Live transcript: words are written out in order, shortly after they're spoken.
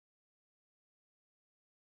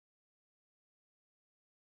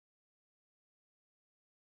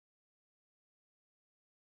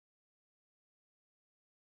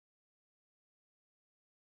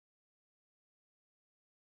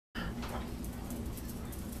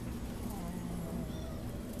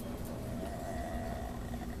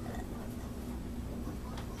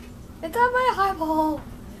It's on my eyeball.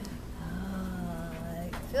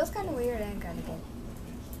 It feels kind of weird and kind of good.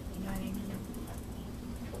 You know what I mean?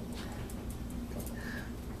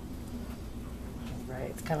 Right,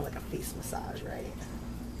 it's kind of like a face massage, right?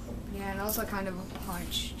 Yeah, and also kind of a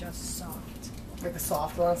punch, just soft. Like a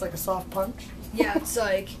soft one, it's like a soft punch. Yeah, it's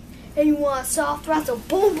like, hey, you want a soft wrestle?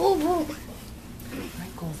 Boom, boom, boom. Right,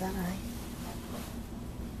 cool, is that right?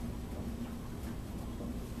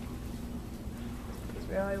 It's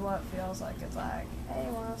really what it feels like. It's like, hey,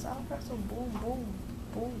 you want a soft wrestle? Boom, boom,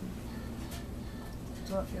 boom.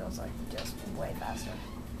 That's what it feels like, just way faster.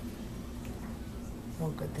 Well,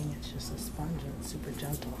 good thing it's just a sponge and it's super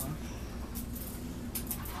gentle, huh?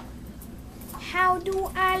 How do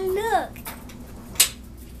I look?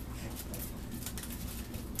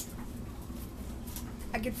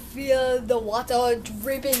 I can feel the water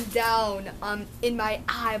dripping down in my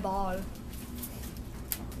eyeball.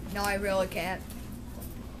 No, I really can't.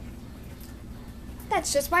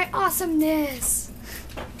 That's just my awesomeness.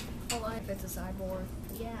 Oh, if it's a cyborg.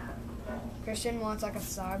 Yeah. Christian wants like a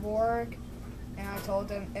cyborg, and I told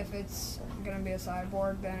him if it's gonna be a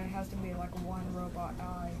cyborg, then it has to be like one robot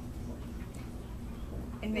eye.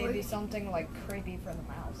 And maybe something like creepy for the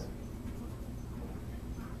mouse.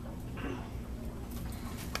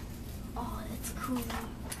 Oh, that's cool.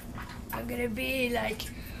 I'm gonna be like,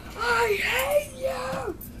 I hate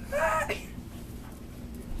you!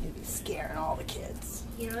 You'd be scaring all the kids.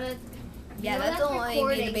 You know that? Yeah, you know that's only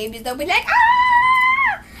recording. the babies. They'll be like,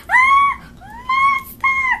 ah! Ah!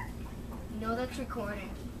 Monster! You know that's recording.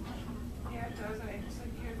 Yeah, it does. I just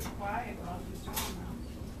like hear the quiet while he's talking about.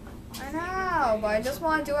 I know, but I just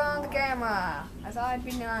want to do it on the camera. I thought it'd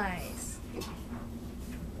be nice.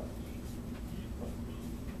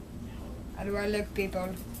 How do I look, people?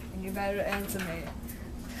 And you better answer me.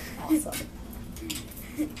 Awesome.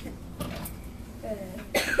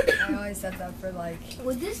 I always said that for like,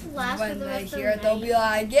 Would this last for when the they rest of hear the it, they'll night? be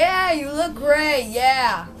like, yeah, you look great,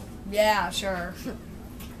 yeah. Yeah, sure.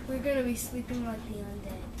 We're gonna be sleeping like the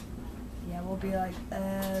undead. Yeah, we'll be like,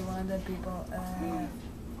 one of the people,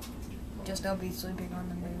 just don't be sleeping on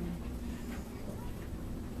the moon.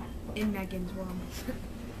 In Megan's room.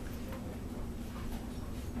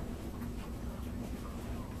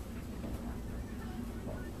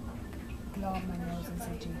 God, my nose is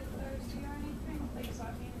itchy. Thirsty or anything, please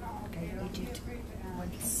let me know. Okay, It'll itch be it. great to ask.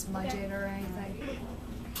 Like smudge it or anything.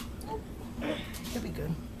 It'll be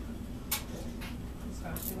good.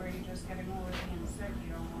 Especially where you're just getting over being sick,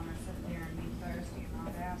 you don't want to sit there and be thirsty and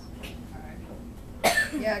not ask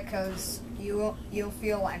for it. Yeah, because you'll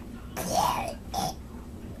feel like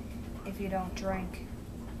if you don't drink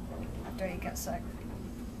after you get sick.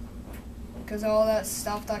 Because all that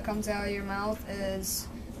stuff that comes out of your mouth is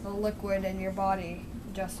the liquid in your body.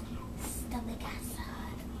 Just, Stomach acid.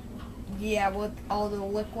 yeah, with all the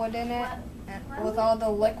liquid in it, and with all the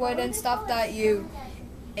liquid and stuff that you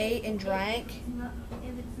ate and drank.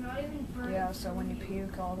 If it's not even burnt. Yeah, so when you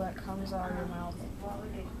puke, all that comes out of your mouth. What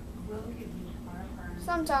would it, will give you heartburn?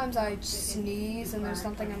 Sometimes I sneeze and there's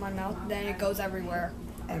something in my mouth, then it goes everywhere.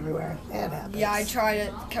 Everywhere. That happens. Yeah, I try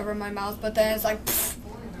to cover my mouth, but then it's like, pfft.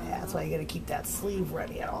 Yeah, that's why you gotta keep that sleeve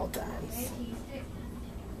ready at all times.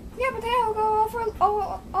 Yeah, but then it'll go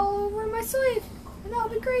all over my sleeve, and that'll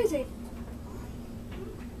be crazy.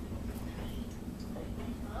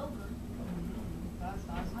 Does,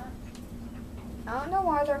 doesn't it? I don't know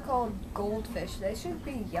why they're called goldfish. They should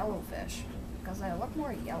be yellowfish, because they look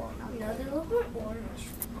more yellow now. No, they look more orange.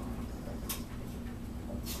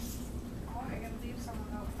 Oh, you're gonna leave some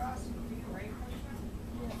without frosting for you, right,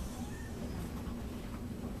 Christian?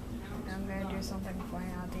 I'm gonna do something funny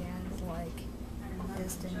at the end, like,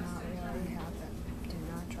 this did not really happen. Do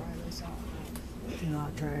not try this out. Do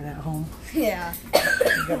not try it at home. Yeah.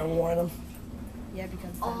 You gotta warn them. Yeah,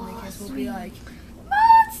 because then Oh, the kids will sweet. be like,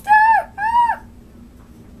 Monster! Ah!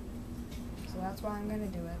 So that's why I'm gonna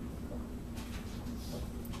do it.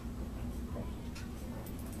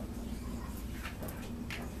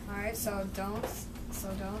 Alright, so don't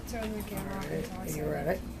turn the camera off Alright, until I are say you it.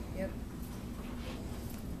 ready? Yep.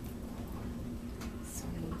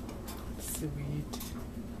 Sweet.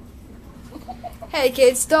 Hey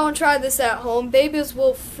kids, don't try this at home. Babies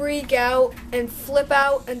will freak out and flip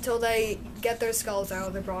out until they get their skulls out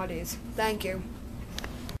of their bodies. Thank you.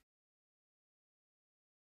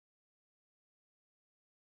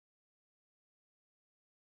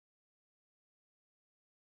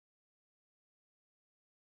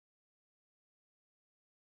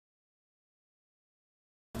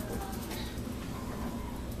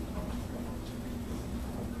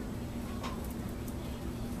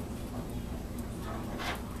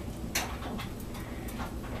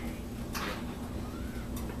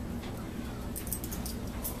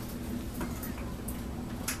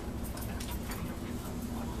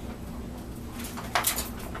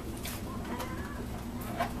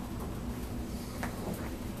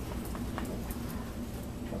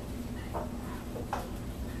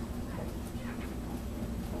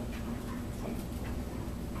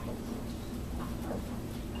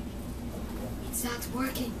 Yes, that's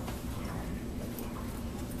working.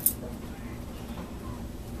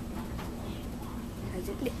 How's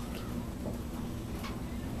it look?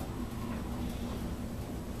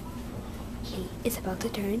 He is about to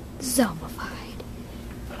turn zombified.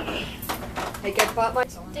 Hey, get pop my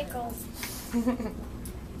Tickles. It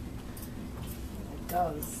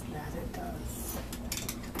does. That it does.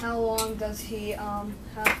 How long does he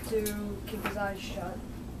have to keep his eyes shut?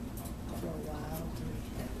 For a while.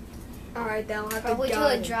 Alright, then I'll have Probably to till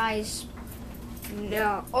it guide. dries.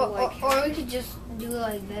 No, Or we could just do it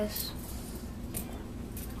like this.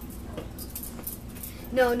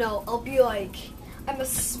 No, I'll be like, I'm a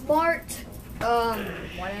smart,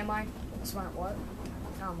 what am I? A smart what?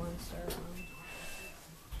 Not a monster.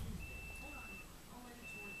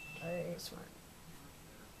 Smart.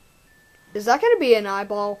 Is that gonna be an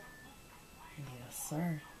eyeball? Yes,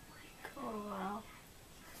 sir. Oh,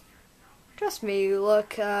 Trust me, you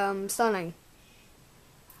look, stunning.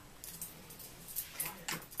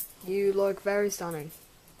 You look very stunning.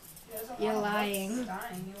 He doesn't You're want to look lying.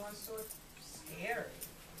 Stunning. He wants to look scary.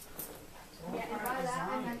 So Yeah, what and part by of that I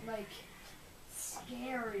design? meant like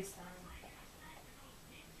scary stunning.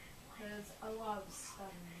 Because I love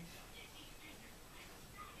stunning.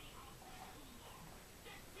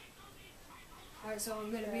 Alright, so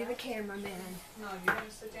I'm gonna be the cameraman. No, you're gonna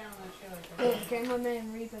sit down on that chair like The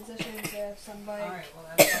cameraman repositions if somebody. Alright, well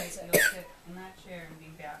that's right. You'll sit in that chair and be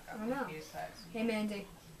back up I know. a few seconds. Hey Mandy,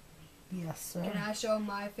 Yes, sir. can I show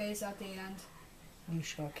my face at the end? You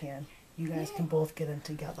sure can. You guys can both get in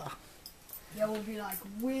together. Yeah, we'll be like,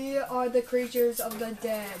 we are the creatures of the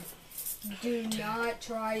dead. Do not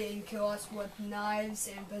try and kill us with knives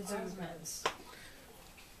and bazookas.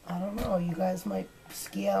 I don't know. You guys might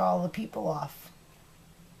scare all the people off.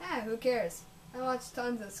 Ah, who cares? I watched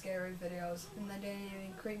tons of scary videos, and they didn't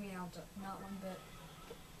even creep me out, not one bit.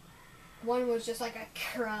 One was just like a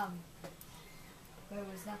crumb, but it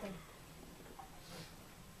was nothing.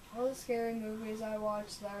 All the scary movies I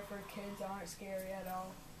watch that are for kids aren't scary at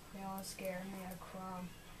all. They all scare me a crumb.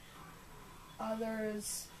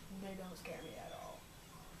 Others, they don't scare me at all.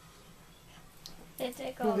 it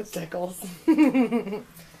It tickles. tickles.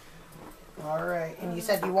 All right. And you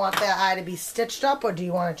said you want that eye to be stitched up, or do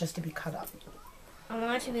you want it just to be cut up? I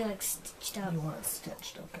want it to be like stitched up. You want it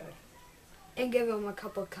stitched, okay. And give them a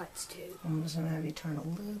couple cuts too. I'm just going to have you turn a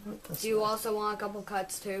little bit this Do you way. also want a couple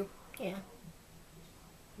cuts too? Yeah.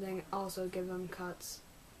 Then also give them cuts.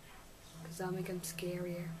 Because that'll make them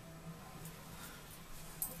scarier.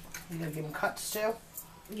 You going to give him cuts too?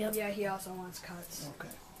 Yep. Yeah, he also wants cuts.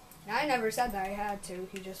 Okay. I never said that I had to.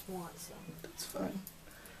 He just wants them. That's fine.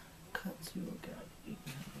 Cuts you look at. You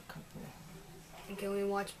can have a couple. And can we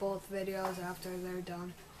watch both videos after they're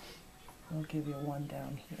done? I'll give you one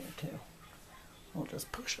down here too. We'll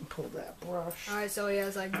just push and pull that brush. Alright, so he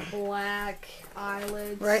has like black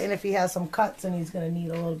eyelids. Right, and if he has some cuts, then he's going to need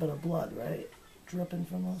a little bit of blood, right? Dripping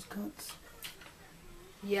from those cuts.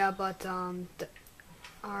 Yeah, but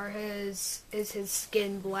is his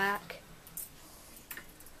skin black?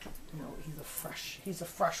 No, he's a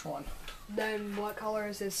fresh one. Then what color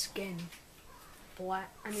is his skin? Black.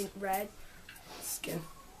 I mean red. Skin.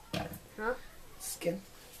 Huh? Skin.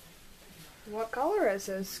 What color is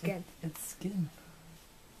his skin? It's skin.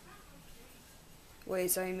 Wait,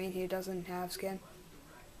 so you mean he doesn't have skin?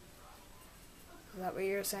 Is that what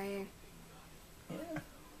you're saying? Yeah.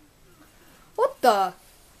 What the?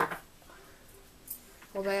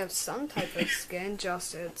 Well, they have some type of skin,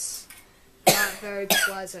 just it's not very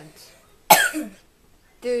pleasant.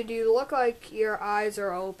 Dude, you look like your eyes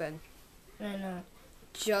are open. I know.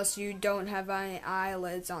 Just you don't have any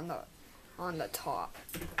eyelids on the top.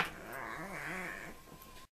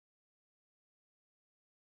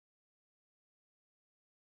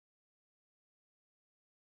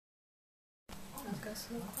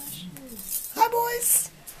 Hi,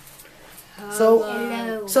 boys.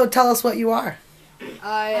 Hello. So tell us what you are.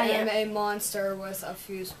 I am am- a monster with a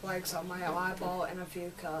few spikes on my eyeball and a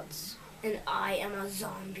few cuts. And I am a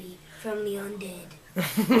zombie from the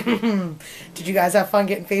undead. Did you guys have fun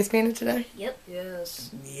getting face painted today? Yep.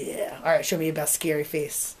 Yes. Yeah. All right, show me your best scary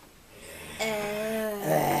face. All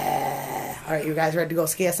right, you guys ready to go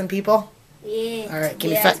scare some people? Yeah. All right, give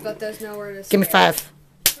me Yes, five. but there's nowhere to Give me scare. 5.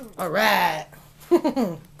 All right.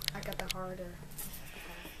 I got the harder.